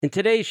In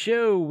today's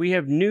show, we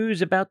have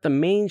news about the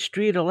Main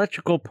Street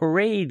Electrical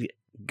Parade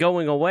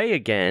going away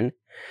again,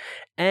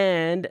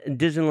 and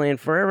Disneyland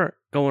Forever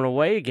going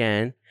away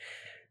again.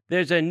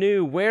 There's a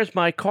new Where's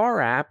My Car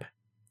app.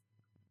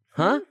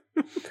 Huh?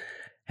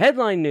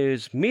 Headline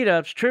news,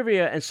 meetups,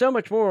 trivia, and so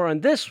much more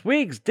on this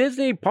week's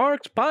Disney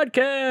Parks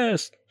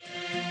Podcast.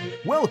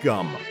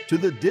 Welcome to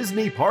the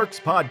Disney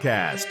Parks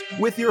Podcast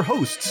with your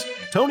hosts,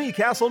 Tony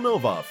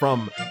Casanova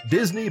from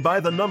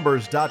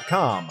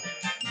DisneyByTheNumbers.com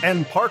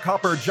and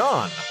Parkhopper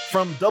John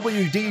from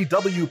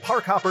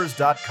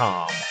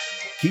WDWParkhoppers.com.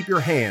 Keep your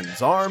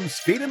hands, arms,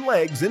 feet, and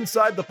legs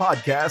inside the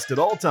podcast at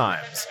all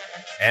times.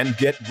 And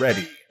get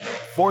ready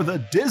for the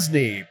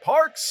Disney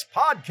Parks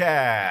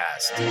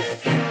Podcast.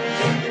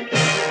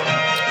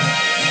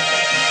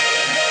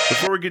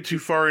 Before we get too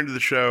far into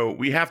the show,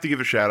 we have to give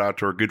a shout out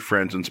to our good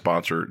friends and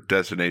sponsor,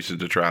 Destinations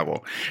to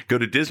Travel. Go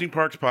to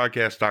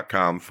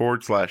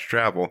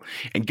DisneyParksPodcast.com/travel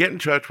and get in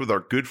touch with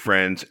our good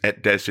friends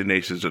at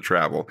Destinations to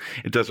Travel.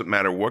 It doesn't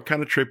matter what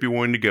kind of trip you're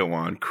wanting to go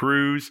on,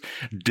 cruise,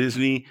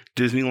 Disney,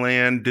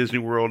 Disneyland, Disney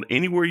World,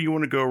 anywhere you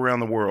want to go around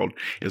the world,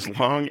 as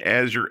long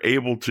as you're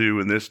able to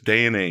in this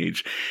day and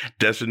age,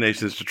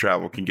 Destinations to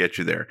Travel can get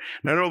you there.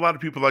 Now, I know a lot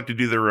of people like to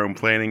do their own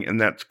planning, and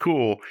that's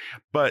cool,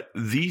 but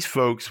these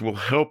folks will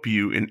help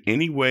you in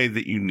any way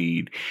that you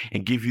need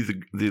and give you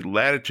the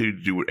latitude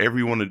to do whatever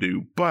you want to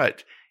do,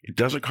 but it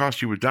doesn't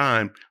cost you a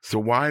dime, so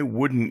why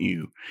wouldn't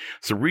you?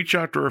 So reach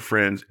out to our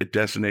friends at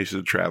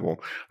Destinations to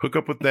Travel, hook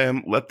up with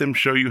them, let them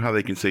show you how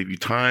they can save you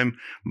time,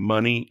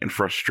 money, and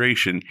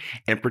frustration,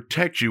 and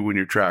protect you when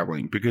you're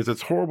traveling, because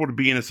it's horrible to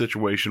be in a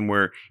situation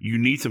where you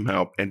need some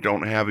help and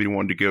don't have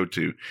anyone to go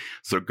to.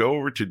 So go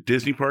over to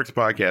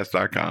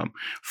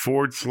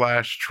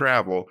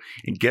DisneyParksPodcast.com/travel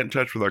and get in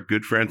touch with our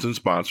good friends and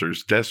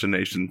sponsors,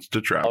 Destinations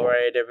to Travel. All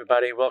right,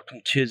 everybody,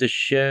 welcome to the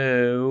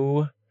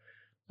show.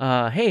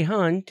 Hey,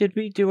 hon, did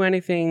we do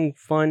anything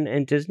fun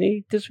in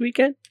Disney this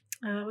weekend?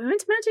 We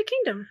went to Magic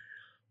Kingdom.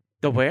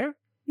 The where?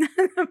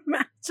 The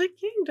Magic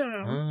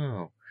Kingdom.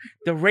 Oh,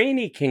 the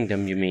Rainy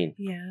Kingdom, you mean?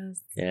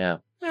 Yes. Yeah.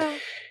 Well,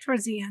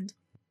 towards the end.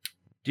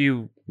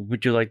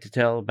 Would you like to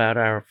tell about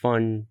our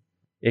fun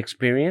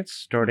experience,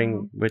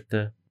 starting with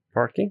the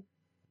parking?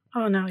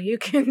 Oh, no, you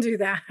can do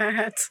that.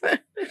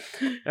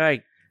 All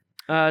right.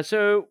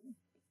 So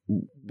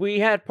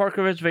we had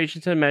parking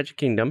reservations in Magic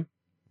Kingdom.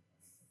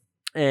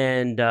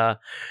 And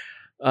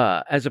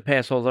as a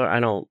pass holder, I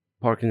don't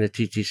park in the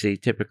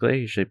TTC typically. I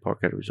usually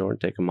park at a resort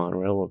and take a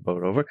monorail or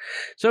boat over.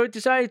 So I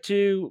decided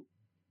to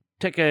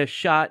take a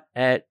shot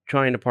at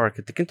trying to park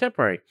at the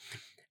Contemporary.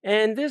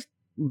 And there's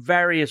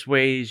various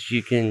ways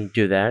you can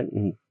do that.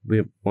 And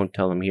we won't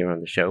tell them here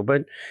on the show.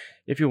 But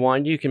if you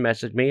want, you can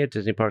message me at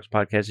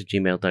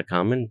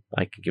DisneyParksPodcast@gmail.com and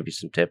I can give you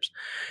some tips.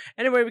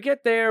 Anyway, we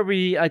get there.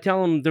 I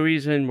tell them the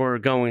reason we're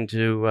going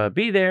to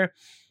be there.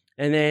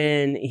 And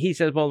then he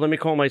says, well, let me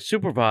call my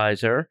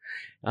supervisor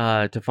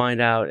to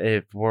find out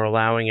if we're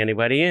allowing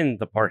anybody in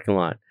the parking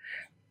lot.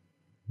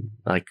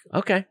 Like,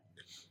 okay.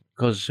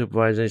 Calls the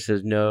supervisor and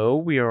says, no,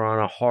 we are on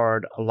a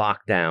hard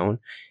lockdown.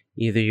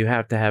 Either you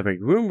have to have a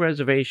room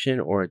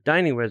reservation or a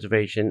dining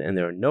reservation, and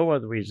there are no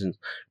other reasons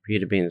for you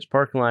to be in this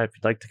parking lot. If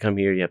you'd like to come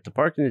here, you have to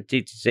park in the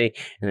TTC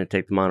and then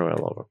take the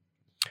monorail over.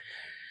 I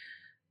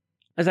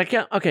was like,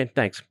 yeah, okay,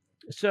 thanks.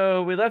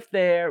 So we left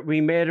there.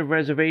 We made a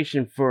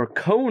reservation for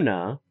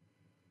Kona.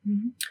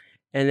 Mm-hmm.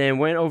 And then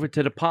went over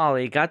to the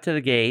Poly, got to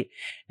the gate,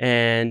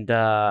 and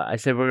I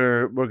said,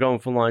 we're going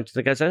for lunch.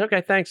 The guy said,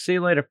 okay, thanks, see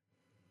you later.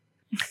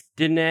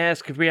 Didn't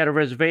ask if we had a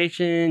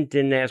reservation,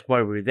 didn't ask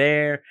why we were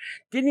there,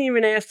 didn't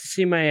even ask to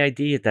see my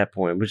ID at that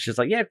point. It was just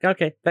like, yeah,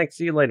 okay, thanks,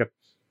 see you later.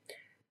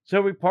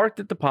 So we parked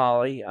at the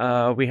Poly.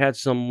 We had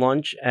some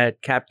lunch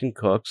at Captain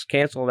Cook's,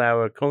 canceled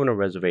our Kona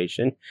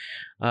reservation.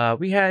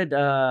 We had,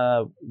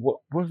 what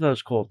are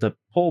those called? The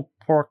pulled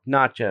pork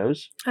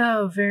nachos.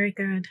 Oh, very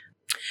good.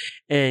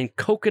 And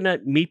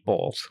coconut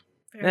meatballs.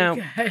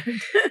 Very good.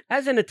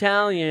 As an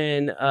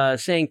Italian,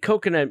 saying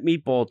coconut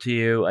meatball to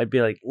you, I'd be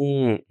like,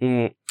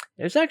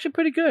 It's actually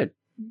pretty good.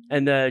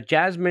 And the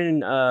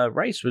jasmine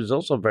rice was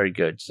also very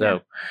good.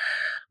 So,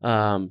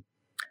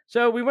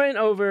 so we went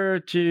over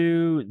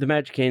to the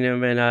Magic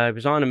Kingdom, and I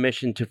was on a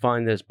mission to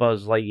find this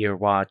Buzz Lightyear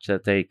watch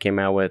that they came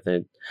out with,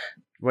 and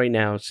right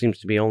now it seems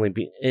to be only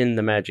in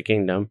the Magic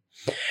Kingdom.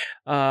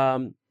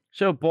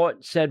 So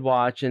bought said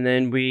watch, and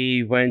then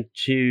we went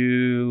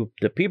to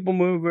the People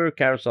Mover,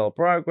 Carousel of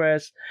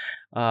Progress,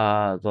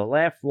 the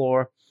Laugh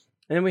Floor,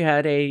 and then we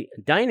had a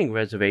dining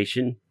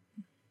reservation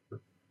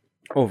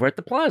over at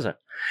the Plaza.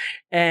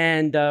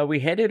 And we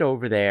headed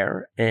over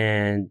there,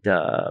 and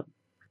our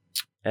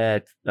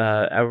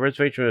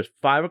reservation was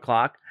 5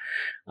 o'clock.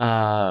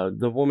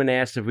 The woman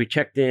asked if we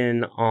checked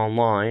in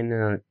online,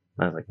 and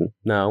I was like,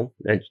 no,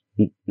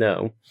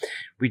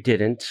 we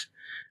didn't.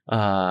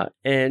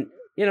 And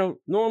you know,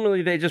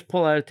 normally they just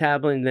pull out a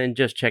tablet and then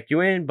just check you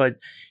in, but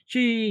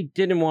she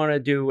didn't want to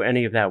do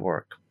any of that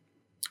work.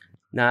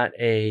 Not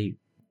a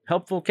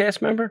helpful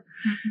cast member.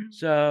 Mm-hmm.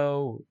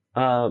 So,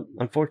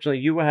 unfortunately,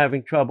 you were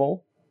having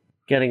trouble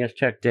getting us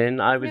checked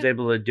in. I was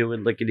able to do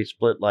it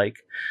lickety-split like.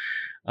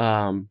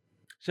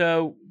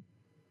 So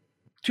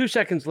 2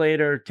 seconds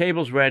later,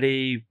 table's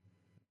ready.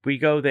 We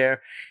go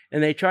there,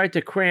 and they tried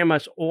to cram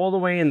us all the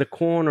way in the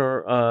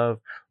corner of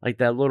like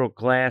that little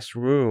glass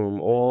room,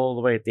 all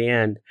the way at the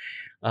end,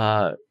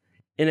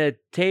 in a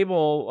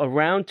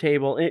round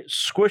table,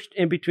 squished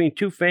in between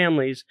two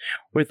families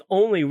with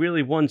only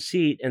really one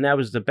seat, and that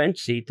was the bench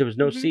seat. There was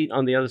no seat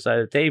on the other side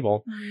of the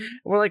table. And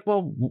we're like,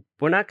 well,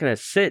 we're not going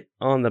to sit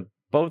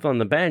both on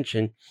the bench,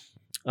 and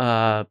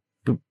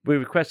we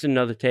requested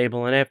another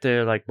table, and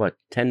after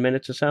 10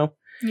 minutes or so,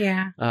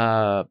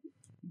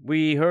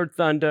 we heard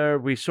thunder,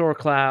 we saw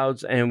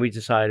clouds, and we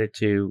decided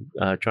to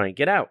try and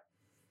get out.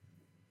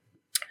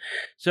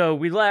 So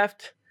we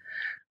left.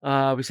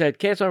 We said,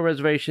 cancel our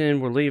reservation.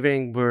 We're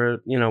leaving. We're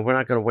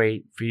not going to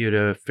wait for you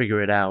to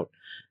figure it out.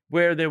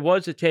 Where there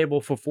was a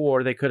table for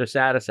 4, they could have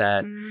sat us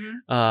at,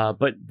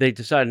 but they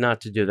decided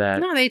not to do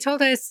that. No, they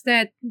told us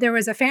that there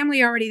was a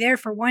family already there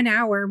for 1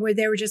 hour where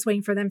they were just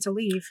waiting for them to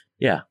leave.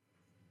 Yeah.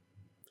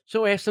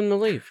 So ask them to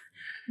leave.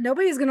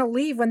 Nobody's going to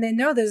leave when they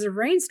know there's a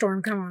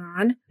rainstorm coming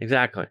on.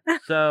 Exactly.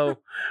 So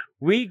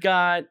we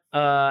got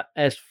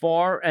as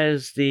far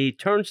as the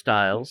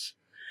turnstiles,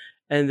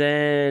 and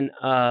then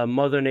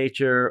Mother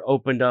Nature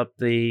opened up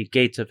the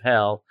gates of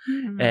hell,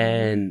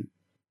 and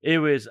it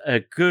was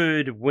a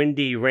good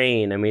windy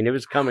rain. I mean, it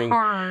was coming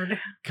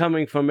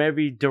from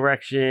every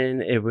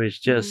direction. It was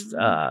just,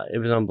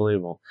 it was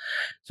unbelievable.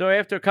 So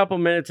after a couple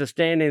minutes of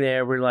standing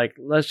there, we're like,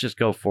 let's just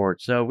go for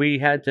it. So we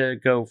had to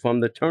go from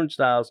the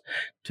turnstiles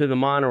to the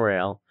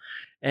monorail.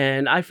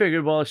 And I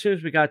figured, well, as soon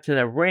as we got to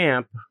the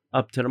ramp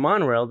up to the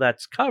monorail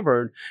that's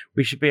covered,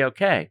 we should be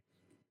okay.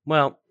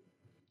 Well,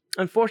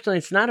 unfortunately,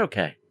 it's not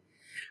okay,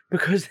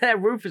 because that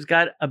roof has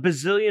got a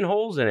bazillion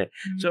holes in it.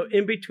 So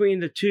in between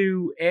the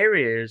two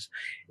areas,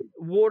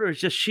 water is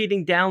just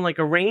sheeting down like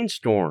a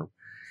rainstorm,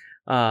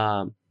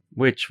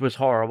 which was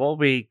horrible.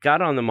 We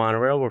got on the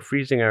monorail. We're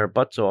freezing our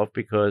butts off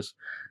because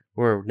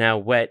we're now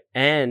wet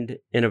and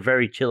in a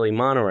very chilly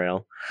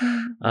monorail.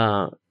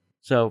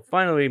 So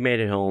finally we made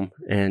it home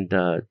and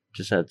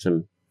just had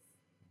some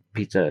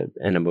pizza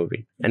and a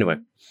movie. Anyway,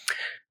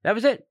 that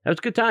was it. That was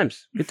good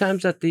times. Good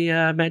times at the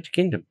Magic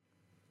Kingdom.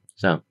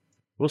 So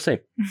we'll see.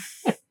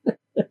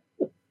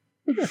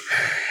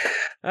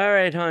 All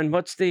right, hon.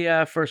 What's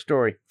the first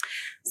story?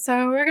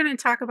 So we're going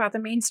to talk about the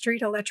Main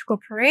Street Electrical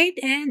Parade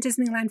and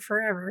Disneyland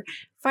Forever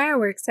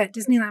fireworks at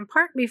Disneyland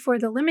Park before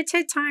the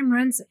limited time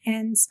runs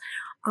ends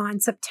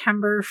on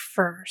September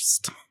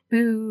 1st.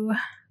 Boo.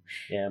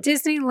 Yeah.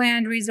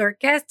 Disneyland Resort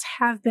guests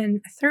have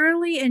been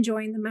thoroughly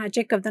enjoying the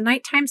magic of the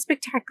nighttime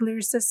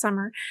spectaculars this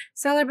summer.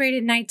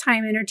 Celebrated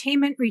nighttime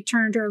entertainment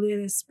returned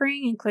earlier this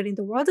spring, including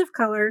the World of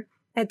Color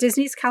at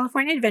Disney's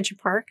California Adventure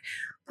Park,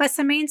 plus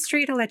the Main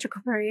Street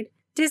Electrical Parade,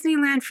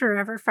 Disneyland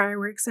Forever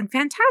fireworks, and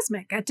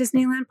Fantasmic at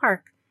Disneyland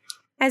Park.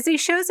 As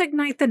these shows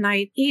ignite the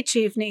night, each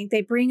evening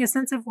they bring a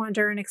sense of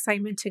wonder and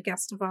excitement to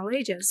guests of all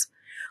ages.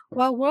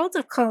 While World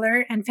of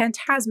Color and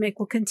Fantasmic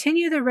will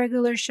continue their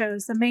regular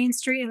shows, the Main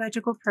Street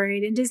Electrical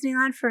Parade and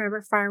Disneyland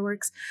Forever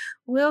fireworks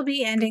will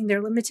be ending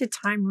their limited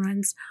time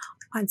runs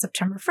on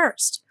September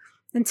 1st.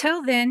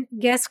 Until then,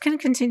 guests can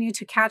continue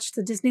to catch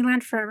the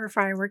Disneyland Forever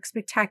Fireworks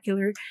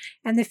Spectacular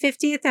and the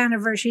 50th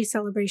anniversary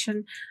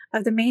celebration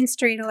of the Main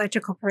Street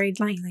Electrical Parade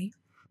nightly.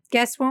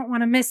 Guests won't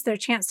want to miss their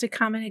chance to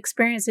come and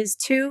experience these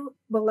two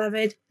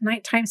beloved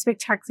nighttime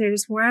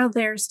spectaculars while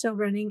they're still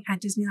running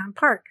at Disneyland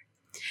Park.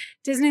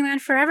 Disneyland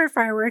Forever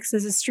Fireworks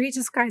is a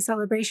street-to-sky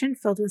celebration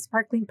filled with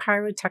sparkling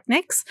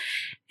pyrotechnics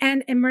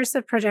and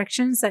immersive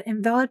projections that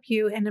envelop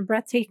you in a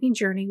breathtaking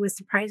journey with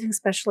surprising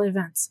special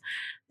events.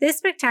 This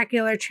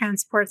spectacular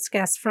transports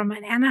guests from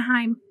an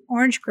Anaheim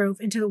Orange Grove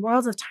into the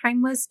world of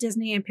timeless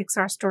Disney and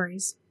Pixar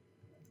stories.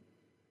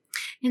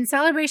 In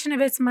celebration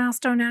of its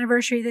milestone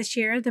anniversary this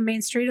year, the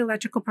Main Street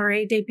Electrical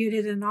Parade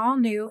debuted an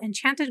all-new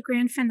Enchanted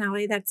grand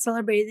finale that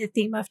celebrated the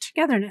theme of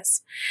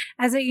togetherness,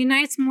 as it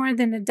unites more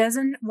than a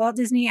dozen Walt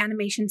Disney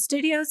Animation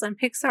Studios and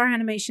Pixar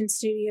Animation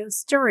Studios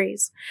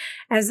stories.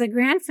 As the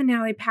grand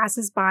finale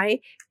passes by,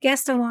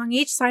 guests along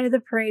each side of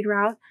the parade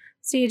route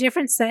see a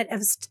different set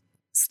of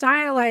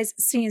stylized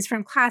scenes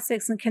from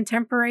classics and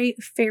contemporary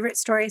favorite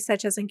stories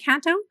such as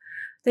Encanto,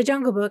 The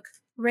Jungle Book,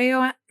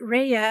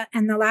 Raya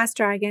and the Last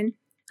Dragon,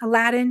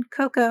 Aladdin,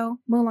 Coco,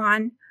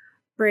 Mulan,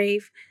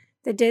 Brave,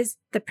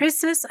 The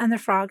Princess and the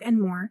Frog,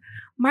 and more.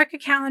 Mark your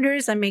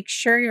calendars and make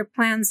sure your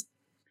plans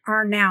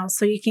are now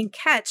so you can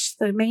catch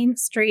the Main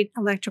Street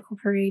Electrical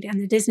Parade and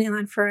the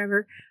Disneyland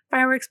Forever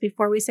fireworks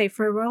before we say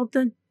farewell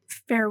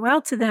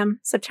to them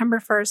September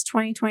 1st,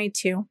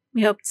 2022.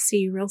 We hope to see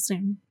you real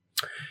soon.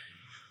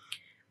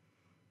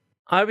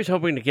 I was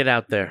hoping to get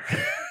out there.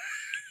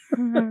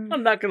 I'm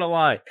not going to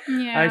lie.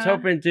 Yeah. I was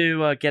hoping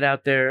to get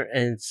out there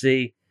and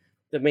see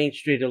the Main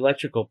Street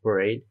Electrical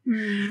Parade.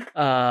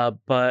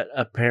 But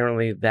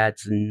apparently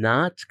that's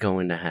not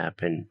going to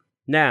happen.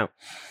 Now,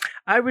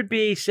 I would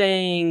be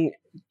saying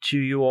to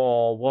you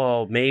all,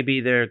 well, maybe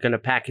they're going to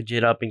package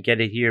it up and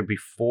get it here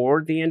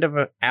before the end of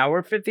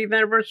our 50th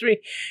anniversary,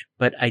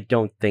 but I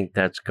don't think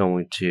that's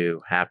going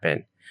to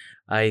happen.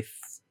 I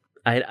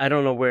I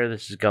don't know where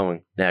this is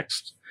going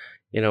next.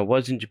 You know, it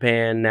was in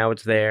Japan, now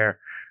it's there.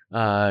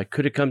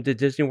 Could it come to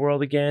Disney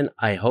World again?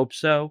 I hope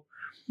so.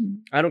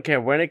 I don't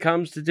care when it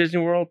comes to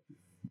Disney World,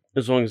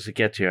 as long as it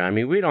gets here. I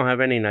mean, we don't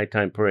have any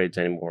nighttime parades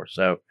anymore,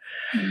 so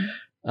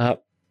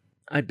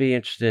I'd be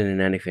interested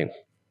in anything.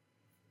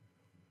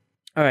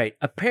 All right.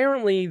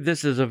 Apparently,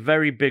 this is a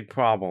very big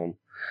problem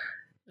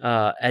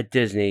at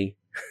Disney,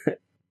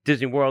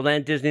 Disney World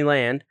and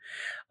Disneyland,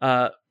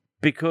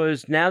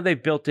 because now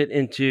they've built it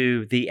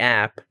into the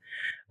app.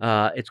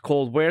 It's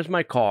called Where's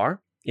My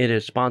Car? It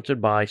is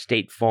sponsored by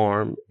State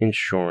Farm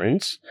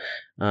Insurance,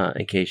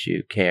 in case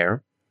you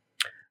care.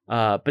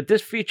 But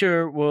this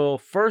feature will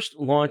first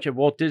launch at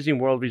Walt Disney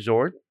World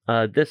Resort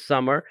this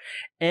summer,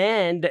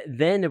 and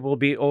then it will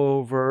be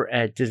over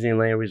at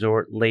Disneyland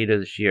Resort later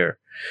this year.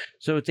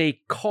 So it's a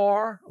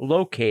car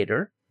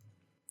locator.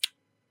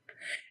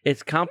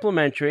 It's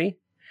complimentary.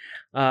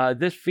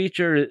 This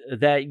feature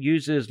that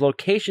uses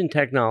location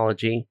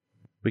technology,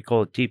 we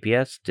call it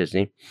GPS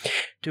Disney,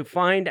 to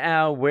find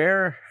out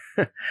where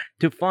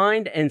to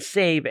find and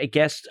save a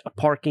guest's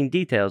parking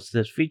details.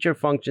 This feature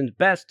functions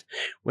best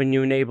when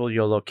you enable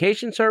your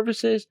location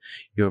services,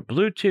 your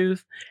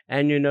Bluetooth,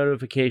 and your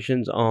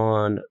notifications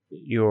on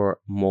your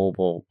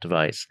mobile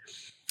device.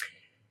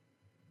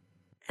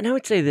 And I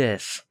would say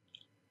this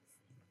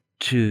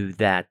to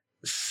that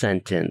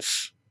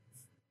sentence.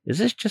 Is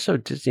this just so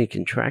Disney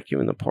can track you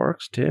in the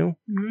parks too?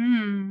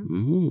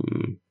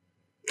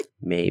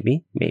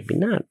 Maybe, maybe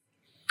not.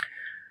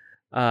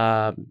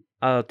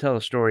 I'll tell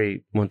a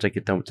story once I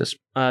get done with this.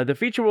 The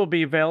feature will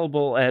be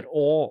available at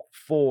all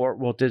 4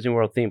 Walt Disney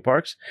World theme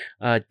parks,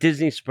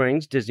 Disney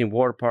Springs, Disney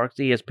Water Parks,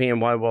 ESPN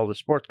Wide World of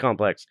Sports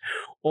Complex.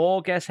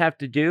 All guests have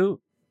to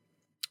do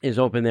is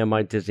open their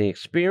My Disney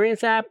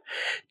Experience app,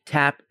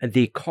 tap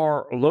the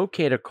car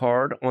locator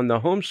card on the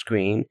home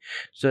screen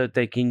so that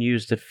they can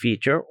use the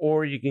feature,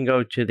 or you can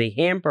go to the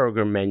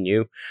hamburger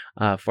menu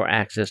for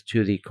access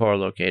to the car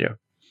locator.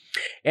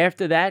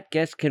 After that,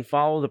 guests can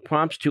follow the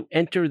prompts to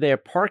enter their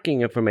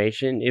parking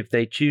information if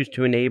they choose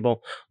to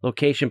enable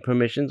location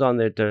permissions on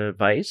their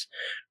device.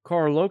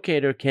 Car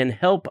Locator can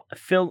help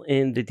fill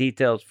in the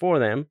details for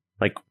them,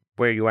 like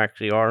where you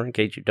actually are, in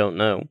case you don't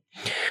know.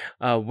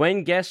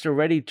 When guests are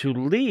ready to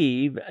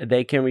leave,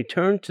 they can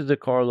return to the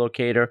Car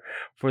Locator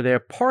for their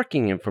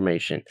parking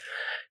information.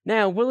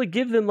 Now, will it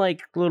give them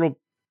like little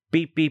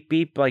beep, beep,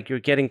 beep, like you're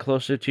getting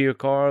closer to your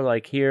car,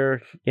 like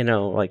here, you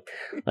know, like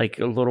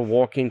a little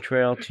walking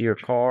trail to your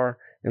car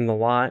in the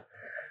lot?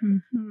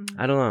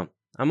 I don't know.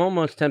 I'm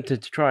almost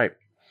tempted to try it.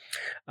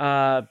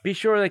 Be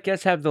sure that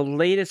guests have the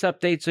latest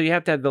updates, so you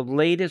have to have the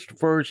latest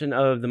version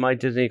of the My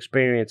Disney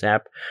Experience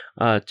app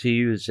to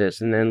use this.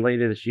 And then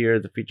later this year,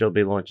 the feature will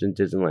be launched in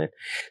Disneyland.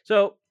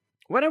 So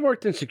when I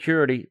worked in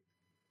security,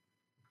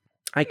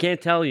 I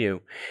can't tell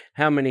you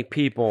how many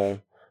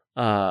people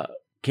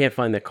can't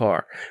find their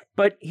car.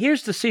 But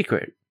here's the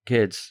secret,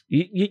 kids.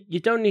 You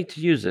don't need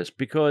to use this,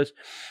 because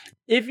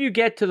if you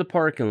get to the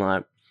parking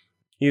lot,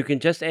 you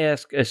can just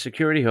ask a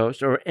security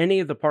host or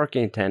any of the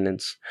parking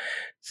attendants,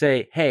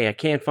 say, hey, I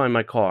can't find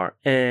my car.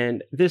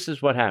 And this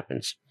is what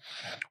happens.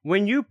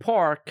 When you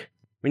park,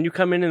 when you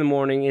come in the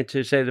morning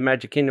into, say, the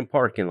Magic Kingdom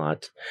parking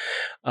lot,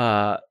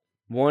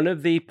 one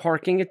of the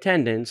parking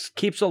attendants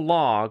keeps a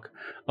log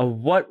of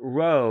what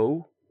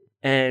row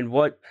and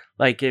what,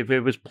 like if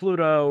it was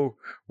Pluto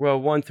row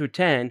 1 through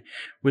 10,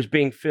 was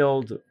being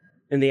filled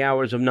in the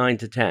hours of 9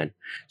 to 10.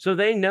 So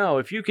they know,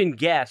 if you can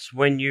guess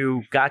when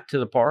you got to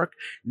the park,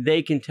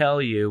 they can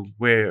tell you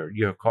where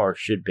your car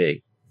should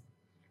be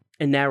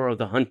and narrow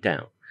the hunt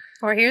down.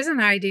 Or here's an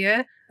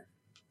idea.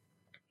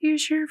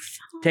 Use your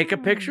phone. Take a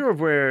picture of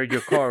where your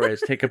car is.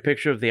 Take a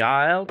picture of the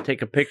aisle.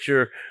 Take a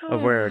picture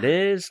of where it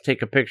is.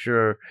 Take a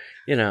picture,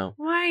 you know.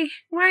 Why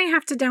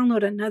have to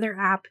download another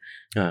app?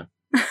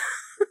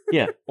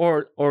 Yeah,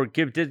 or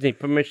give Disney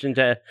permission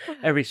to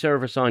every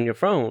service on your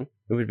phone.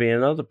 It would be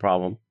another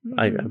problem,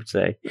 I would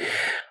say.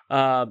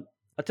 I'll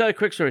tell you a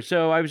quick story.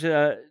 So I was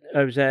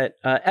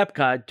at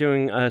Epcot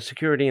doing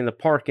security in the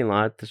parking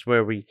lot. This is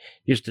where we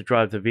used to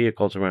drive the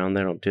vehicles around.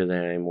 They don't do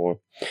that anymore.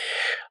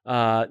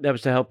 That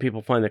was to help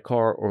people find their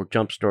car or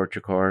jump start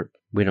your car.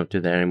 We don't do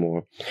that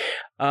anymore.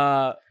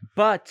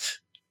 But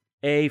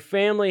a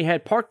family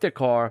had parked their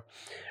car,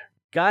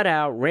 got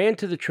out, ran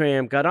to the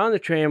tram, got on the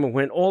tram, and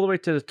went all the way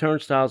to the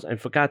turnstiles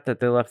and forgot that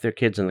they left their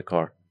kids in the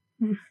car.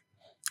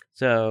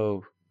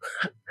 So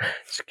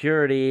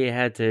security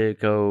had to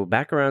go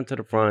back around to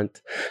the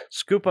front,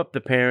 scoop up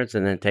the parents,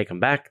 and then take them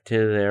back to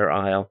their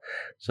aisle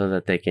so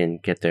that they can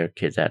get their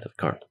kids out of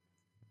the car.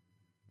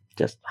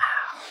 Just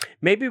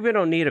maybe we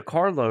don't need a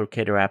car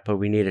locator app, but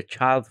we need a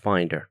child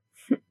finder.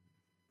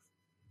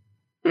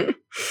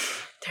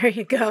 There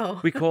you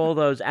go. We call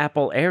those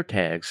Apple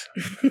AirTags.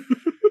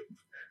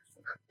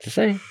 Just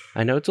saying.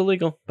 I know it's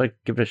illegal, but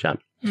give it a shot.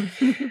 All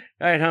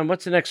right, hon,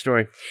 what's the next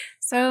story?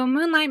 So,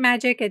 Moonlight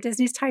Magic at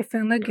Disney's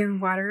Typhoon Lagoon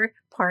Water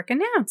Park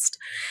announced.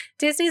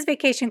 Disney's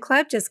Vacation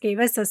Club just gave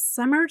us a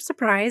summer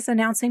surprise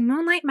announcing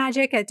Moonlight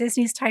Magic at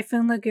Disney's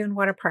Typhoon Lagoon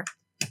Water Park.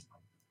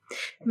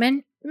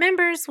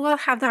 Members will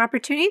have the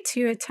opportunity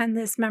to attend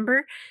this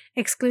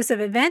member-exclusive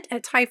event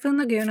at Typhoon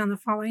Lagoon on the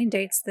following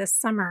dates this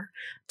summer.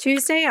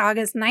 Tuesday,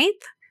 August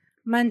 9th,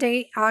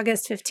 Monday,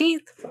 August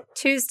 15th,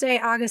 Tuesday,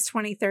 August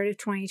 23rd of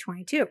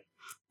 2022.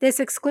 This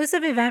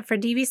exclusive event for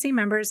DVC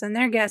members and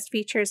their guests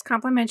features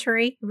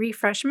complimentary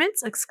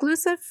refreshments,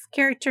 exclusive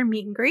character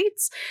meet and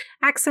greets,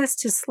 access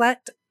to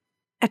select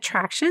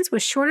attractions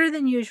with shorter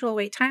than usual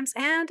wait times,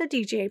 and a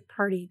DJ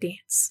party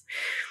dance.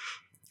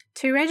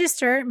 To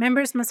register,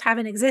 members must have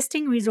an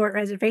existing resort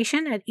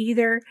reservation at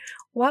either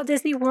Walt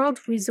Disney World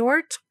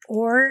Resort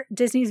or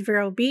Disney's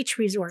Vero Beach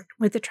Resort,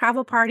 with the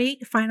travel party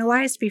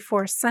finalized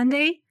before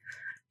Sunday,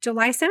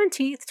 July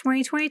 17th,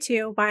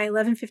 2022 by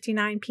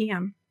 11:59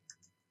 p.m.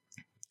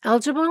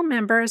 Eligible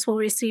members will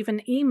receive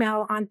an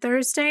email on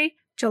Thursday,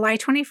 July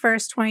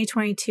 21st,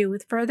 2022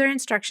 with further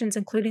instructions,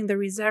 including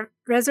the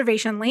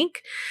reservation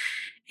link.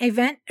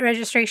 Event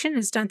registration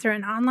is done through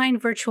an online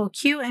virtual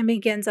queue and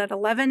begins at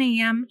 11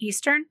 a.m.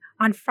 Eastern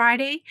on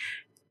Friday,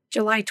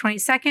 July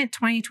 22nd,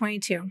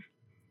 2022.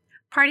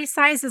 Party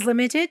size is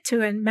limited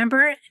to a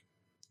member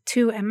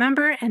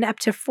and up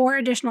to 4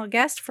 additional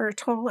guests for a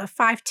total of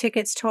 5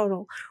 tickets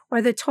total,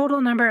 or the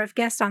total number of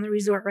guests on the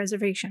resort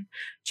reservation.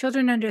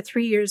 Children under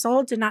 3 years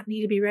old do not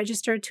need to be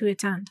registered to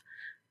attend.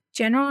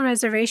 General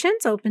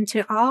reservations open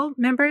to all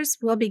members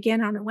will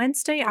begin on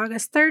Wednesday,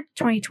 August 3rd,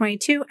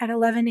 2022 at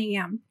 11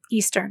 a.m.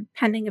 Eastern,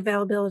 pending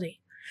availability.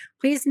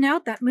 Please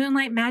note that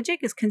Moonlight Magic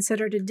is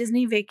considered a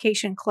Disney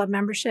Vacation Club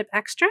membership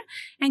extra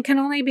and can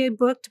only be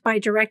booked by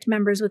direct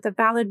members with a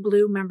valid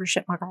blue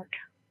membership card.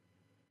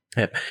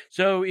 Yep.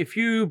 So if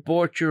you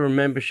bought your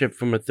membership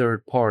from a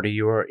third party,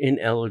 you are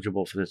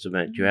ineligible for this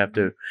event. You have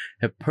to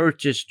have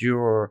purchased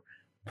your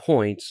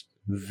points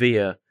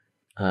via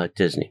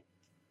Disney.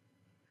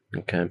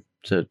 Okay,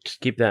 so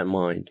just keep that in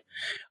mind.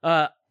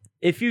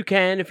 If you're a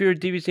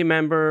DVC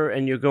member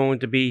and you're going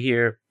to be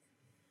here,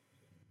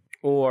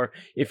 or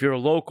if you're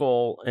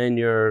local and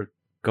you're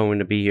going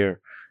to be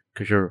here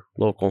because you're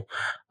local,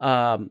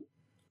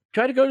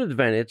 try to go to the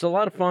event. It's a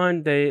lot of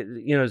fun.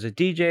 There's a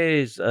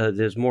DJ,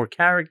 there's more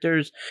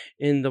characters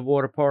in the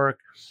water park.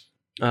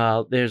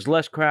 There's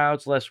less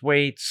crowds, less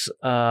waits.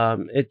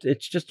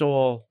 It's just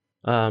all.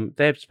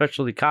 They have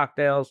specialty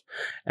cocktails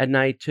at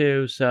night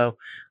too, so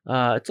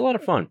it's a lot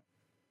of fun.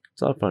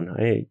 It's a lot of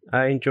fun.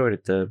 I enjoyed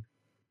it the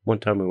one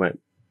time we went.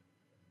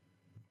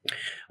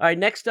 All right,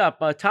 next up,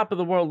 Top of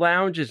the World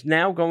Lounge is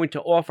now going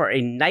to offer a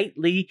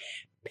nightly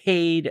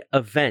paid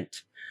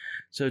event.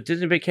 So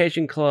Disney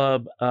Vacation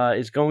Club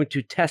is going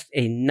to test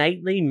a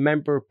nightly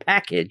member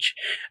package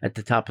at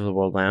the Top of the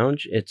World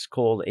Lounge. It's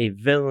called a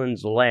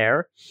Villain's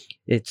Lair.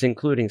 It's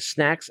including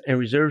snacks and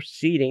reserved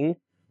seating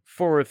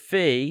for a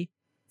fee.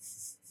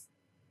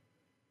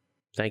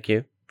 Thank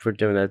you for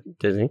doing that,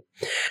 Disney.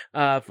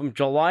 From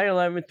July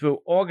 11th through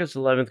August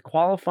 11th,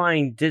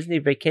 qualifying Disney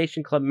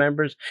Vacation Club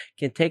members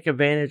can take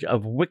advantage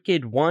of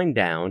Wicked Wind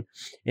Down,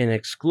 an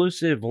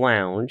exclusive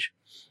lounge,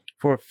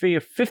 for a fee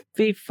of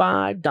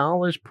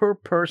 $55 per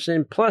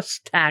person,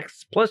 plus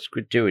tax, plus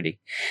gratuity.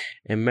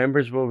 And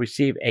members will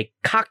receive a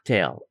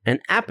cocktail, an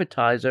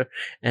appetizer,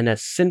 and a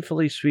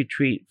sinfully sweet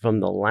treat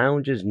from the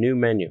lounge's new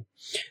menu.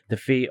 The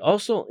fee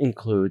also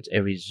includes a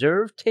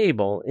reserved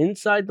table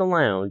inside the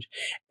lounge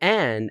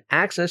and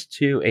access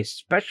to a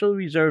specially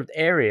reserved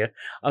area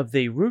of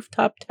the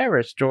rooftop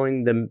terrace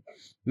during the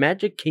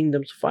Magic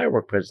Kingdom's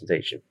firework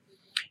presentation.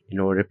 In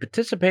order to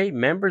participate,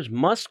 members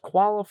must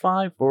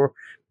qualify for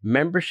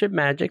membership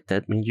magic.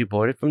 That means you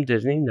bought it from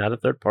Disney, not a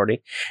third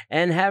party,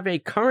 and have a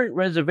current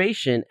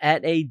reservation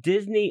at a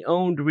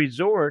Disney-owned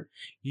resort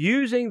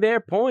using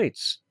their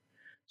points.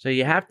 So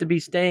you have to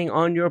be staying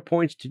on your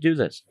points to do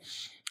this.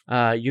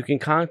 You can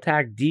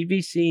contact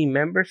DVC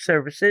Member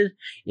Services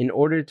in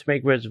order to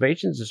make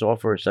reservations. This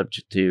offer is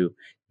subject to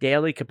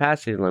daily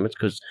capacity limits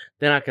because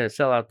they're not going to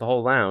sell out the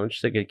whole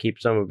lounge. They're going to keep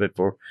some of it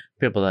for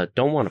people that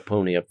don't want to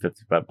pony up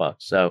 $55.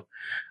 So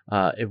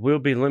it will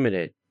be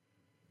limited.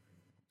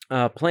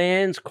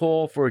 Plans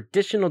call for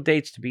additional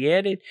dates to be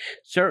added.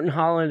 Certain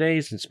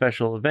holidays and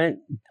special event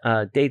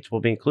dates will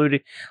be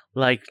included,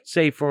 like,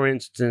 say, for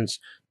instance,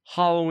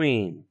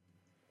 Halloween.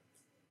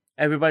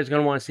 Everybody's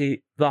going to want to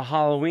see the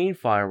Halloween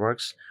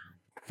fireworks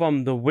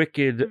from the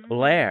Wicked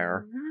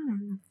Lair.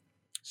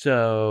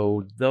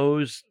 So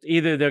those,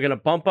 either they're going to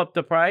bump up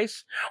the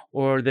price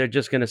or they're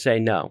just going to say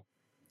no.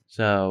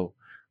 So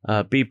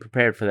be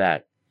prepared for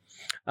that.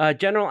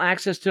 General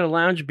access to the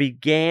lounge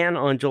began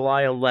on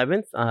July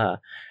 11th.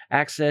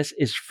 Access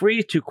is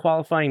free to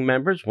qualifying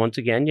members. Once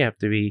again, you have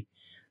to be,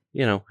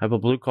 have a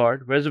blue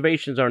card.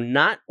 Reservations are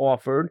not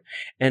offered,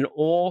 and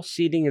all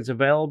seating is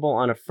available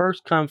on a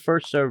first-come,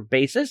 first-served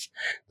basis.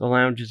 The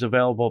lounge is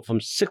available from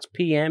 6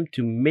 p.m.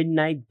 to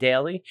midnight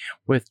daily,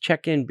 with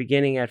check-in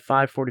beginning at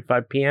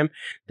 5:45 p.m.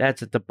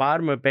 That's at the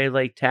bottom of Bay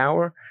Lake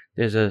Tower.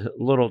 There's a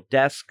little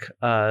desk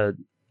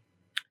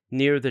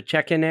near the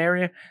check-in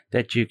area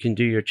that you can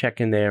do your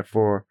check-in there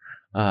for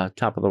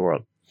Top of the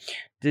World.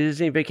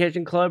 Disney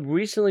Vacation Club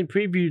recently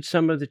previewed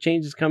some of the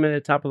changes coming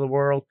at Top of the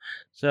World,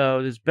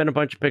 so there's been a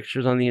bunch of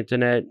pictures on the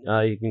internet.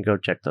 You can go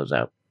check those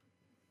out.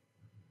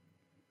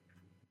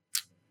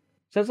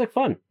 Sounds like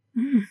fun.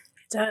 It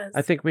does.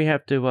 I think we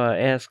have to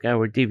ask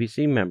our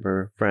DVC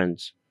member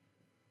friends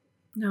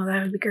No,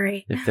 that would be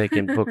great. if they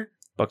can book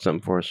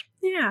something for us.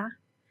 Yeah.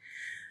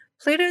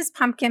 Pluto's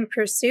Pumpkin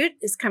Pursuit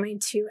is coming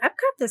to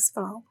Epcot this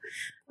fall.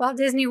 Walt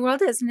Disney World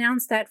has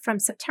announced that from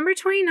September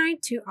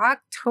 29th to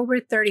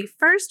October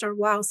 31st, or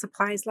while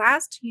supplies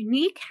last,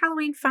 unique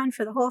Halloween fun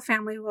for the whole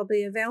family will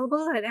be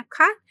available at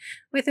Epcot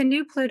with a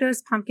new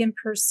Pluto's Pumpkin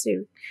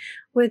Pursuit.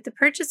 With the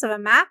purchase of a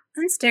map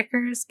and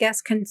stickers,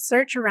 guests can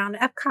search around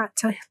Epcot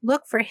to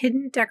look for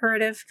hidden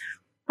decorative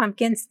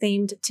pumpkins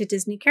themed to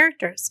Disney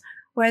characters.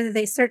 Whether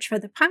they search for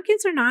the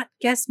pumpkins or not,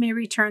 guests may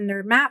return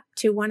their map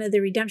to one of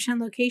the redemption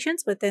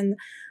locations within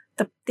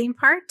the theme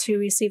park to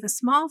receive a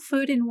small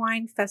food and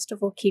wine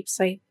festival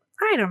keepsake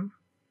item.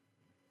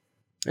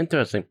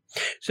 Interesting.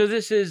 So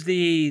this is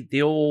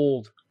the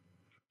old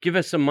give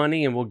us some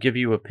money and we'll give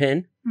you a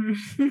pin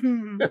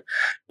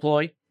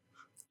ploy.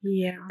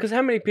 Yeah. Because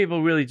how many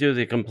people really do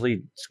the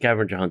complete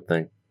scavenger hunt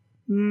thing?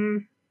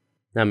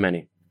 Not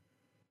many.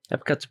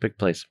 Epcot's a big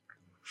place.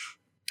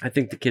 I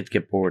think the kids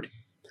get bored.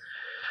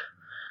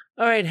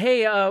 All right,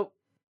 hey,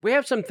 we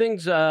have some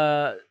things. We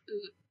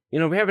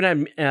haven't had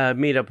a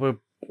meetup.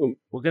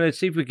 We're gonna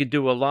see if we could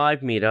do a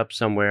live meetup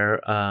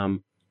somewhere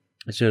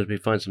as soon as we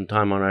find some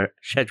time on our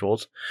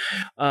schedules,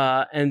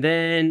 and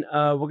then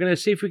we're gonna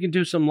see if we can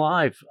do some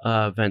live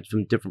events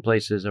from different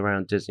places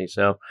around Disney.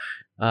 So,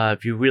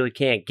 if you really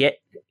can't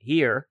get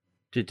here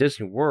to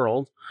Disney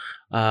World,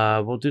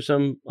 we'll do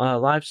some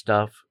live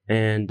stuff,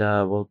 and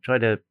we'll try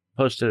to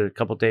post it a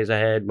couple days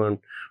ahead when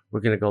we're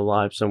going to go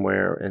live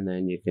somewhere, and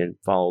then you can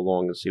follow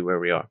along and see where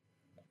we are.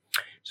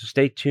 So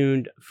stay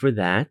tuned for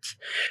that.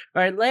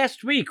 All right,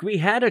 last week we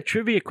had a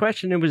trivia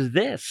question. It was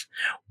this: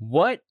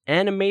 what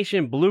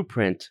animation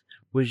blueprint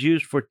was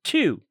used for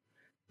 2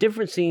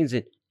 different scenes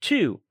in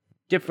 2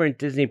 different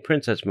Disney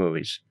princess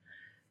movies?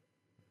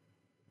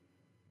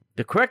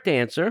 The correct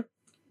answer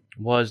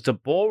was the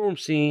ballroom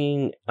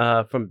scene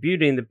from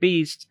Beauty and the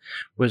Beast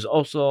was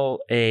also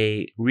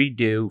a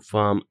redo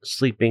from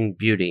Sleeping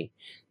Beauty.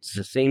 It's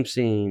the same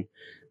scene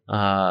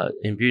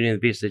in Beauty and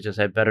the Beast. They just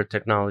had better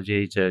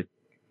technology to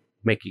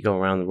make you go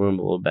around the room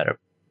a little better.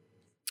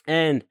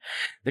 And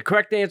the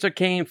correct answer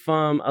came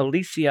from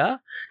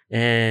Alicia,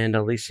 and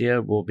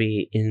Alicia will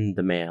be in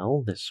the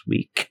mail this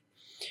week.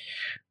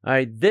 All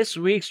right, this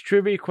week's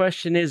trivia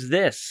question is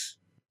this.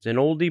 It's an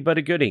oldie but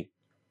a goodie.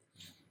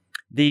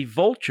 The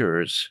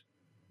vultures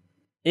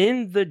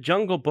in the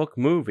Jungle Book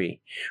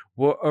movie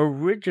were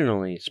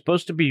originally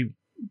supposed to be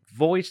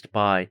voiced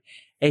by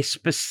a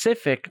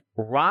specific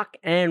rock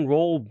and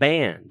roll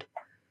band.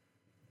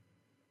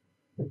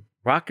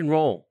 Rock and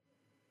roll.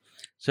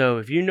 So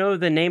if you know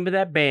the name of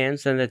that band,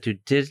 send that to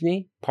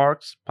Disney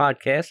Parks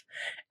Podcast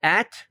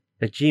at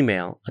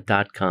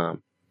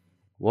gmail.com.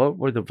 What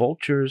were the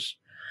vultures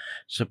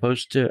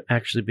supposed to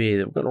actually be?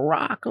 They were going to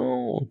rock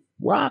on,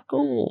 rock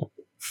on.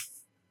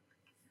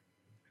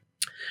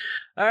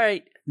 All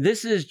right,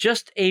 this is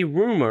just a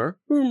rumor.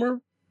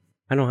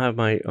 I don't have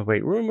my,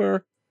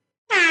 rumor.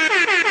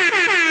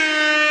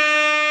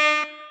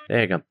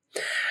 There you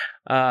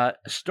go.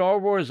 Star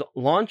Wars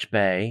Launch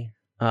Bay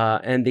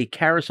and the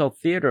Carousel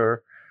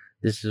Theater,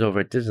 this is over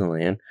at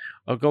Disneyland,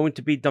 are going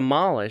to be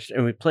demolished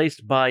and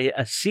replaced by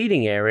a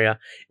seating area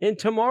in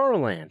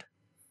Tomorrowland.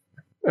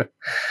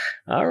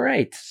 All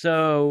right,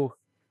 so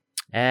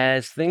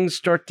as things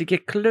start to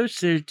get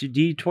closer to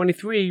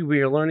D23, we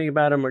are learning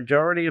about a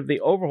majority of the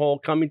overhaul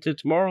coming to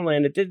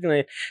Tomorrowland at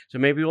Disneyland. So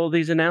maybe all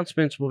these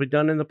announcements will be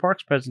done in the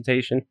parks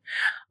presentation.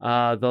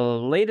 The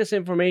latest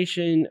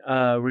information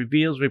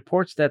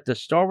reports that the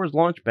Star Wars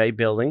Launch Bay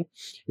building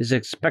is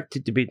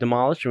expected to be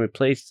demolished and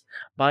replaced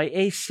by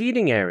a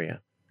seating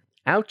area.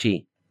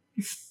 Ouchie.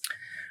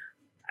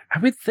 I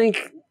would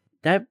think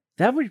that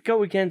would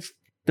go against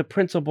the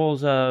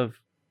principles of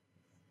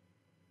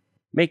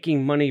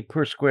making money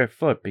per square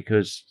foot,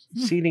 because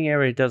seating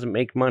area doesn't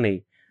make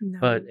money,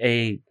 but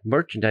a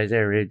merchandise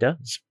area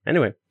does.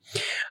 Anyway,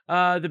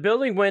 the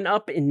building went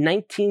up in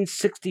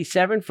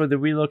 1967 for the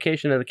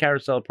relocation of the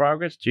Carousel of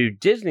Progress to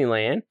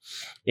Disneyland.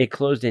 It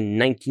closed in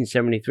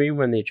 1973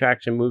 when the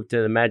attraction moved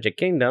to the Magic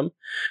Kingdom.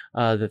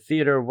 The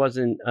theater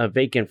wasn't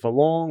vacant for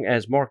long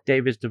as Mark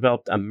Davis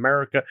developed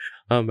America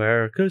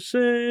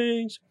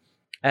Sings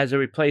as a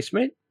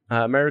replacement.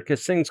 America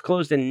Sings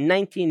closed in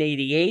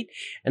 1988,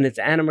 and its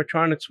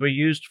animatronics were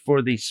used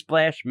for the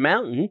Splash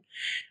Mountain.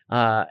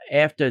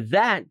 After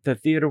that, the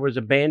theater was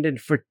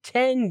abandoned for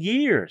 10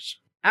 years.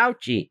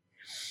 Ouchie.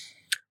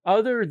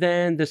 Other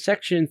than the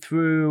section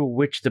through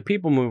which the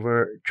People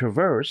Mover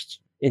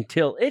traversed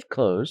until it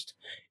closed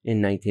in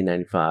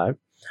 1995.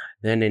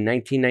 Then in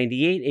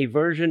 1998, a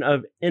version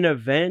of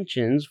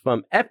Interventions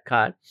from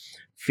Epcot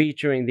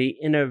featuring the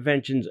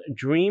Interventions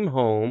Dream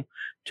Home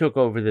took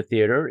over the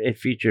theater. It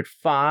featured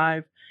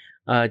 5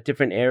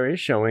 different areas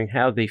showing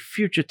how the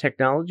future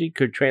technology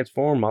could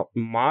transform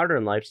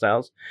modern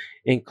lifestyles,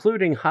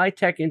 including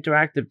high-tech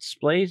interactive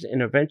displays.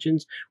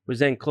 Interventions was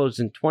then closed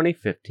in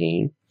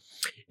 2015.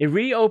 It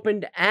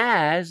reopened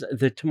as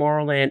the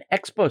Tomorrowland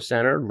Expo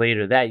Center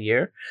later that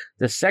year.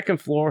 The second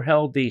floor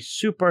held the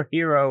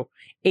Superhero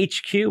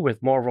HQ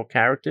with Marvel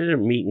characters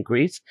and meet and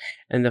greets,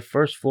 and the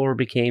first floor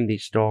became the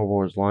Star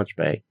Wars launch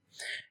bay.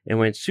 And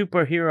when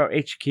Superhero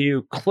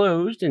HQ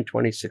closed in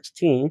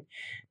 2016,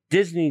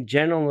 Disney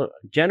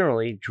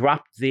generally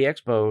dropped the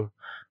Expo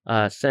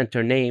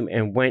Center name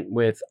and went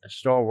with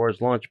Star Wars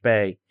launch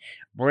bay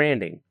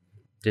branding.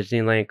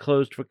 Disneyland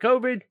closed for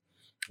COVID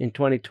in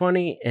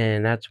 2020,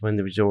 and that's when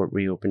the resort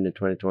reopened in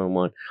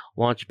 2021.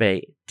 Launch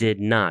Bay did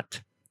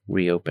not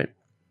reopen.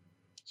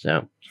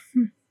 So,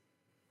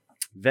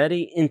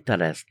 very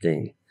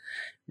interesting.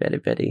 Very,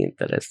 very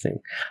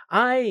interesting.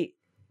 I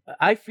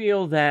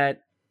feel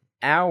that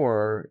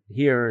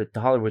here at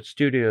the Hollywood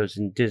Studios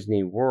in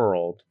Disney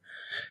World,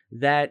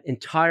 that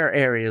entire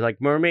area,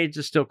 like Mermaids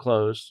is still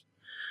closed.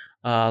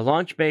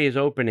 Launch Bay is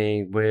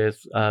opening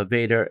with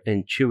Vader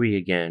and Chewie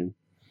again.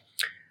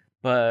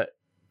 But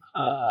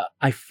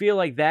I feel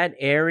like that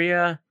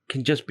area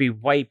can just be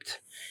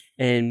wiped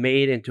and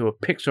made into a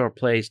Pixar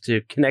place to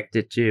connect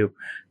it to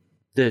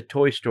the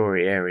Toy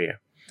Story area.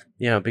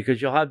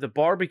 Because you'll have the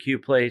barbecue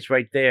place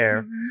right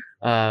there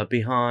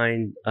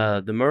behind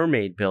the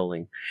Mermaid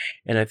building.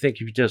 And I think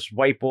if you just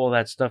wipe all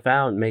that stuff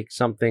out and make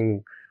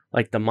something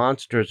like the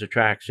Monsters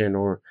attraction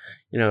or,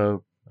 I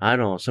don't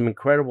know, some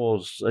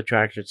Incredibles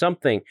attraction,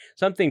 something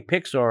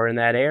Pixar in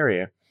that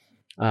area,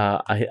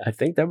 I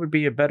think that would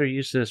be a better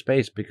use of the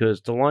space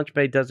because the launch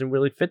bay doesn't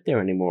really fit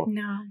there anymore.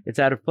 No. It's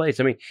out of place.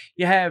 I mean,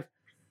 you have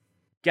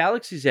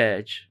Galaxy's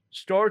Edge,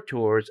 Star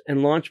Tours,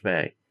 and launch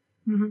bay.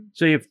 Mm-hmm.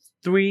 So you have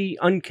 3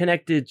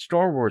 unconnected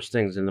Star Wars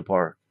things in the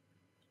park.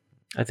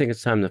 I think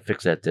it's time to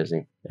fix that,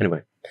 Disney.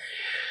 Anyway.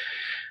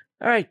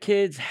 All right,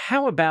 kids,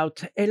 how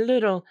about a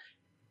little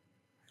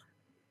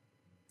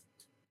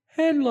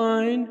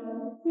headline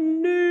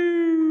news?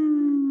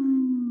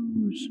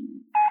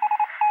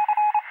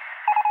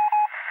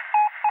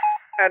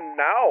 And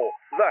now,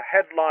 the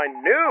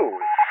headline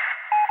news.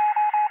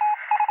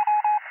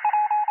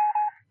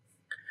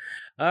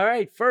 All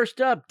right, first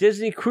up,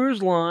 Disney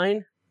Cruise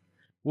Line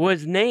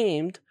was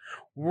named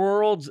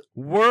world's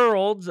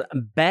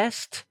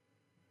best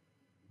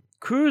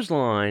cruise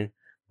line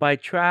by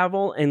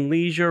Travel and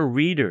Leisure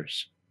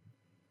readers.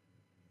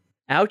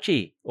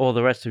 Ouchie, all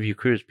the rest of you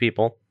cruise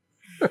people.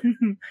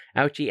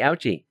 Ouchie,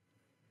 ouchie.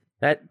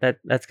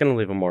 That's going to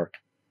leave a mark.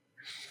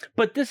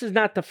 But this is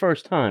not the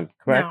first time,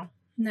 correct?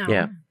 No.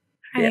 Yeah.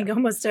 I think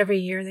almost every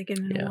year they get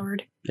an Yeah.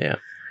 award.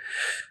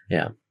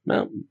 Yeah.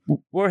 Well,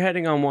 we're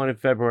heading on one in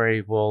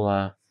February.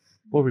 We'll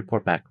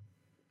report back.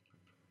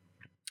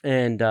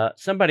 And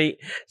somebody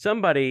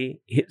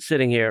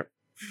sitting here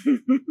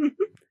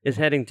is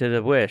heading to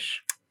the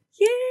Wish.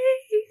 Yay!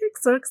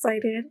 So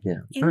excited.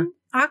 Yeah. In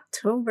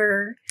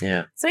October.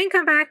 Yeah. So you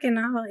can come back and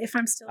if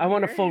I'm still I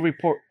want a here. full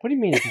report. What do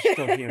you mean if you're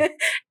still here? Well,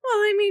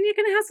 I mean, you're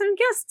going to have some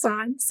guests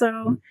on.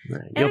 So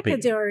You'll I could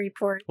do a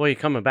report. Well, you're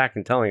coming back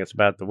and telling us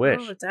about the Wish.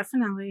 Oh,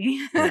 definitely.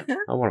 Yeah,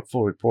 I want a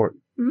full report.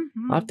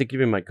 Mhm. I'll have to give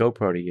you my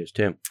GoPro to use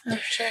too. Oh,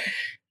 sure.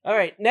 All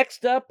right,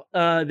 next up,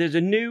 there's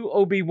a new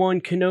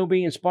Obi-Wan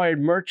Kenobi inspired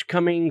merch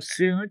coming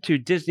soon to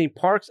Disney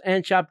Parks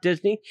and Shop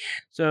Disney.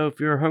 So if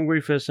you're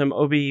hungry for some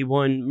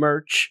Obi-Wan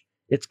merch,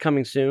 it's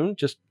coming soon.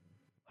 Just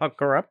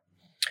hunker up.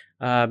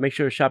 Make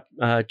sure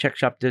to check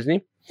Shop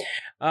Disney.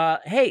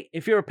 Hey,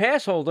 if you're a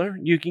pass holder,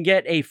 you can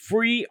get a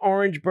free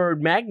Orange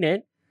Bird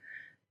magnet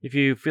if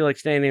you feel like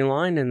standing in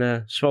line in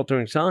the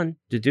sweltering sun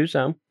to do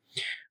so.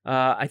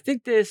 I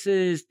think this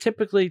is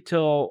typically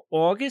till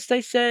August,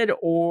 they said,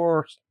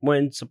 or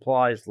when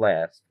supplies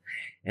last.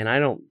 And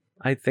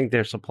I think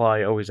their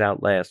supply always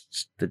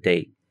outlasts the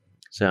date.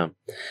 So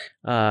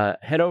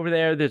head over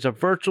there. There's a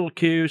virtual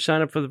queue.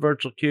 Sign up for the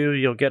virtual queue.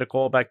 You'll get a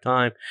callback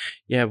time.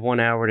 You have 1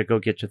 hour to go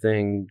get your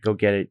thing. Go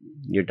get it.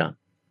 You're done.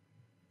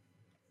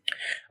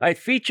 All right,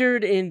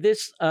 featured in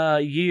this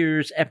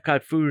year's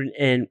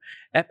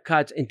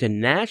Epcot's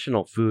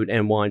International Food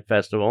and Wine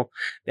Festival,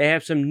 they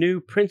have some new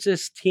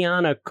Princess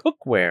Tiana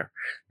cookware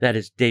that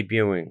is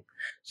debuting.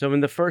 So, in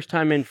the first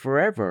time in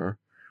forever,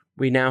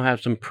 we now have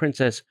some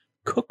princess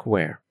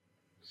cookware.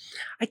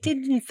 I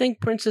didn't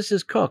think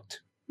princesses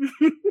cooked. I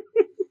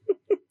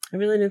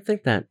really didn't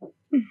think that.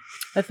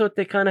 I thought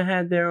they kind of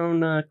had their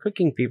own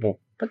cooking people,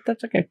 but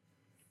that's okay.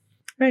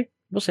 All right.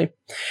 We'll see.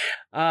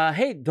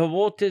 Hey, the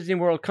Walt Disney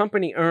World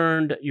Company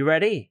earned, you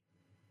ready?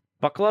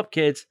 Buckle up,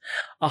 kids.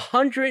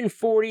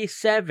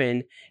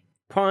 147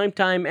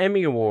 Primetime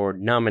Emmy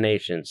Award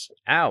nominations.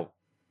 Ow.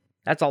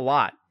 That's a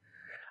lot.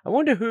 I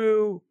wonder if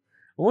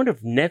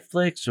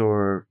Netflix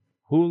or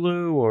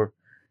Hulu or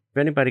if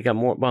anybody got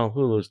more. Well,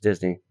 Hulu's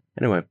Disney.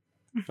 Anyway,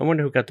 I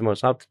wonder who got the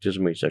most. I'll have to do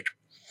some research.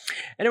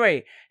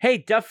 Anyway, hey,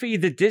 Duffy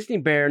the Disney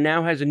Bear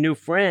now has a new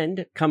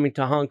friend coming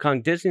to Hong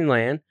Kong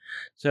Disneyland.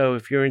 So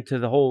if you're into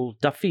the whole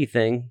Duffy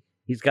thing,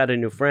 he's got a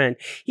new friend.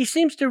 He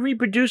seems to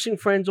reproducing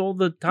friends all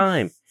the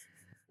time.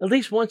 At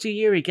least once a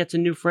year he gets a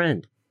new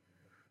friend.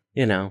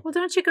 You know. Well,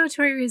 don't you go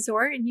to a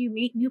resort and you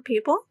meet new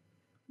people?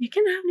 You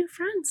can have new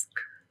friends.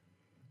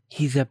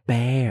 He's a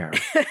bear.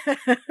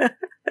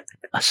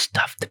 A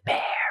stuffed bear.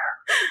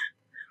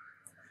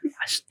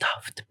 A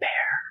stuffed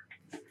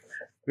bear.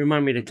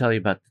 Remind me to tell you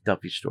about the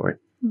Duffy story.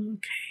 Okay.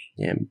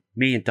 Yeah,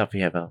 me and Duffy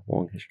have a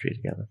long history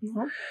together.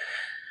 Well,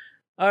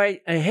 All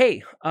right.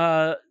 Hey,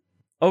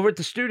 over at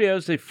the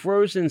studios, the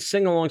Frozen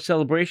Sing-Along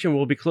Celebration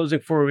will be closing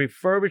for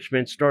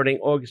refurbishment starting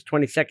August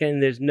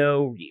 22nd. There's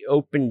no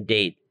reopen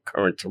date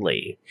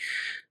currently.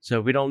 So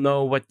we don't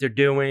know what they're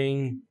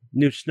doing.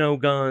 New snow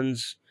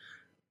guns,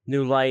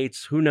 new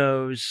lights. Who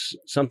knows?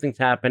 Something's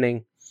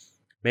happening.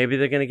 Maybe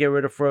they're going to get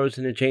rid of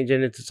Frozen and change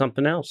it into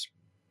something else.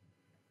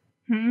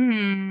 I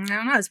don't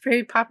know. It's a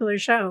pretty popular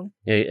show.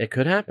 Yeah, it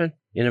could happen.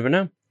 You never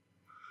know.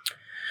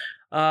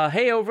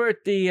 Hey, over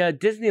at the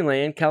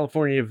Disneyland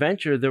California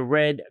Adventure, the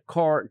red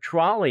car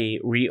trolley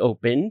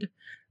reopened.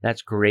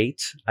 That's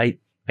great. I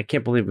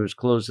can't believe it was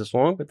closed this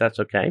long, but that's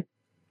okay.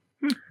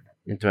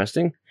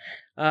 Interesting.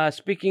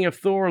 Speaking of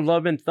Thor,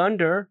 Love and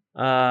Thunder,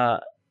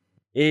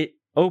 it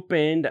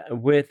opened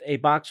with a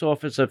box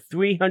office of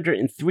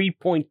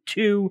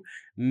 $303.2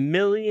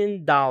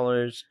 million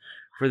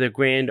for the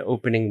grand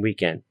opening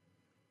weekend.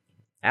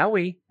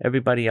 Owie,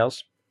 everybody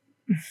else.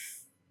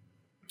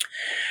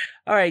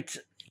 All right.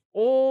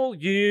 All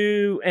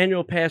you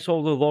annual pass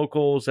holder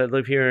locals that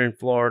live here in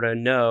Florida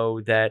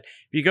know that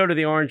if you go to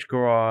the Orange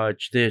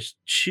Garage, there's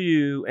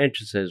two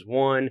entrances.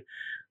 One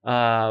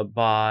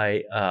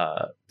by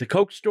the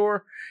Coke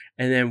store,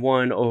 and then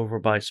one over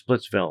by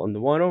Splitsville. And the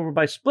one over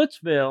by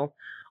Splitsville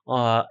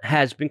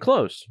has been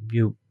closed.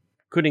 You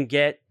couldn't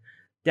get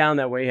down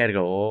that way. You had to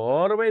go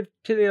all the way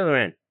to the other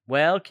end.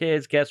 Well,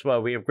 kids, guess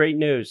what? We have great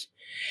news.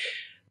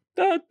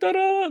 Da, da,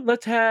 da.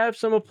 Let's have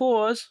some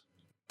applause.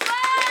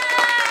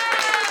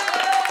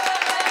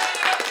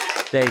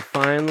 They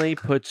finally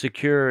put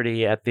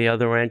security at the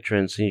other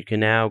entrance, and you can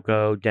now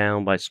go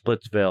down by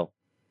Splitsville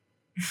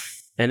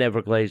and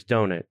Everglazed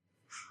Donut.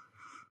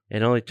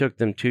 It only took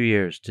them 2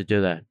 years to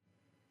do that.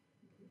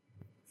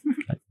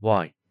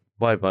 Why?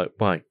 Why?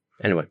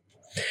 Anyway.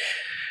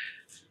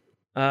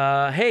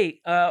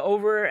 Hey,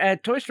 over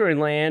at Toy Story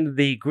Land,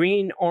 the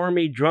Green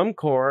Army Drum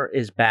Corps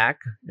is back.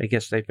 I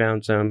guess they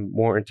found some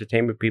more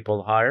entertainment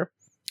people to hire.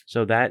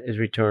 So that is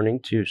returning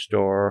to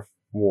Toy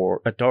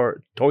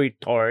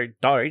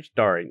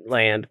Story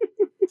Land.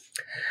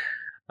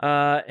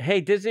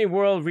 Hey, Disney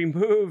World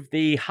removed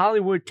the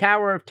Hollywood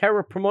Tower of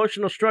Terror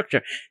promotional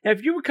structure. Now,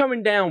 if you were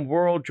coming down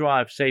World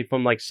Drive, say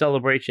from like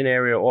Celebration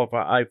area off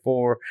of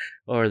I-4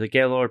 or the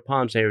Gaylord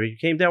Palms area, you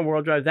came down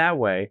World Drive that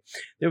way,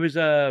 there was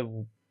a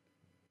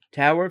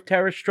Tower of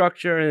Terror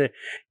structure, and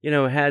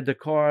it had the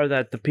car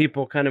that the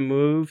people kind of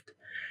moved,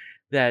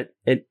 that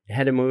it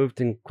hadn't moved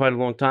in quite a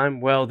long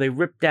time. Well, they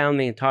ripped down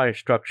the entire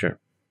structure.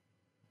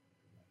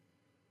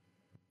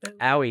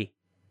 Owie.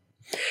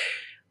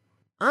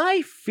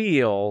 I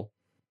feel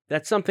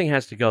that something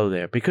has to go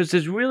there because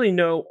there's really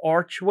no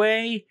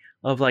archway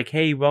of like,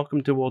 hey,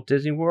 welcome to Walt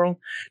Disney World.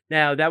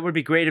 Now, that would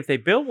be great if they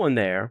built one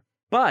there,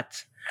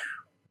 but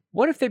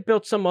what if they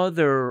built some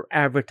other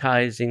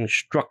advertising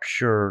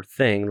structure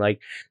thing, like,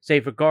 say,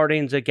 for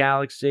Guardians of the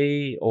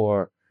Galaxy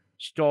or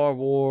Star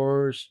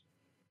Wars?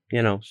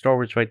 Star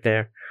Wars right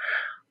there.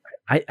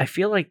 I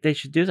feel like they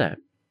should do that,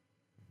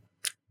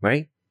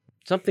 right?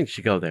 Something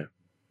should go there.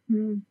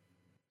 Mm.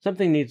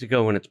 Something needs to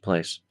go in its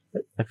place.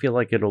 I feel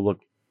like it'll look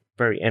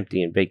very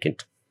empty and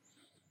vacant.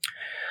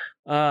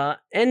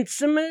 And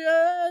some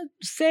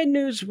sad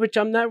news, which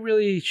I'm not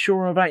really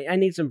sure of. I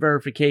need some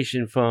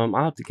verification from.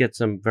 I'll have to get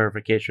some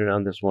verification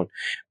on this one.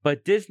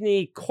 But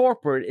Disney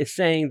Corporate is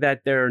saying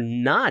that they're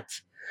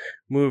not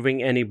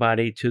moving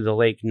anybody to the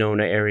Lake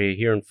Nona area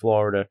here in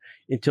Florida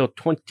until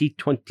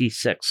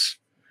 2026.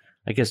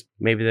 I guess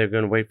maybe they're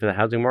going to wait for the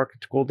housing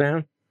market to cool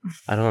down.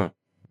 I don't know.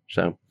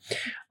 So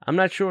I'm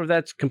not sure if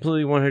that's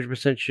completely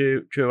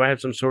 100% true. I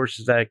have some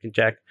sources that I can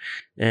check,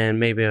 and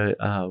maybe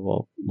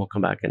we'll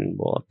come back and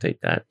we'll update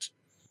that.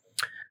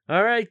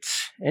 All right.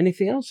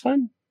 Anything else,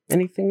 hon?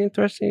 Anything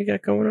interesting you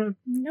got going on?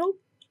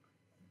 Nope.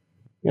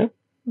 Yeah?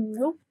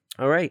 Nope.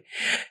 All right.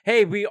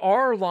 Hey, we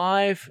are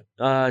live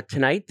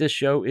tonight. This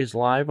show is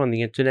live on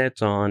the internet.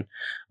 It's on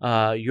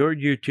your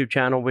YouTube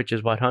channel, which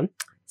is what, hon?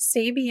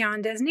 Say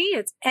Beyond Disney.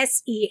 It's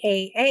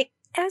SEA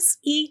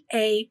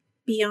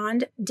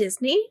Beyond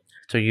Disney.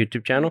 It's our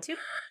YouTube channel. YouTube.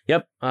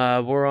 Yep.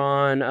 We're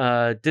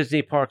on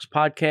Disney Parks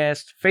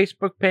Podcast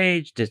Facebook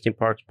page, Disney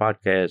Parks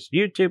Podcast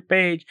YouTube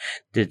page,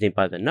 Disney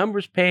by the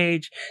Numbers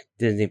page,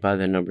 Disney by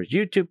the Numbers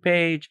YouTube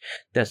page,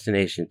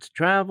 Destinations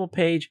Travel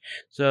page.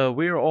 So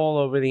we're all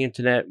over the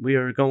internet. We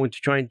are going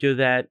to try and do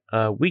that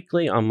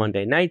weekly on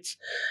Monday nights.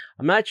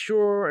 I'm not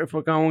sure if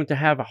we're going to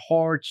have a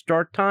hard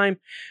start time,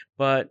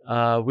 but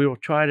we will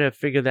try to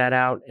figure that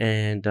out,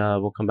 and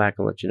we'll come back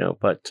and let you know.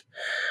 But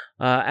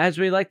as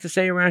we like to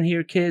say around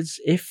here, kids,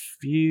 if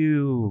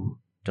you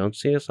don't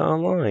see us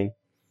online,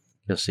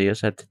 you'll see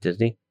us at the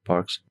Disney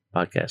Parks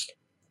Podcast.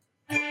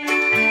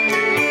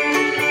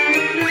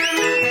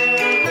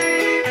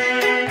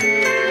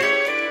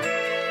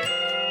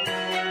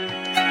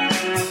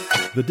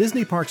 The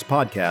Disney Parks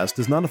Podcast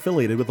is not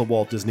affiliated with the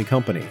Walt Disney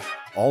Company.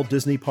 All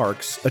Disney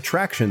parks,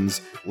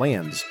 attractions,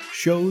 lands,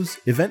 shows,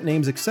 event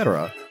names,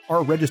 etc.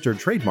 are registered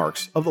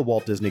trademarks of the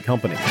Walt Disney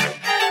Company.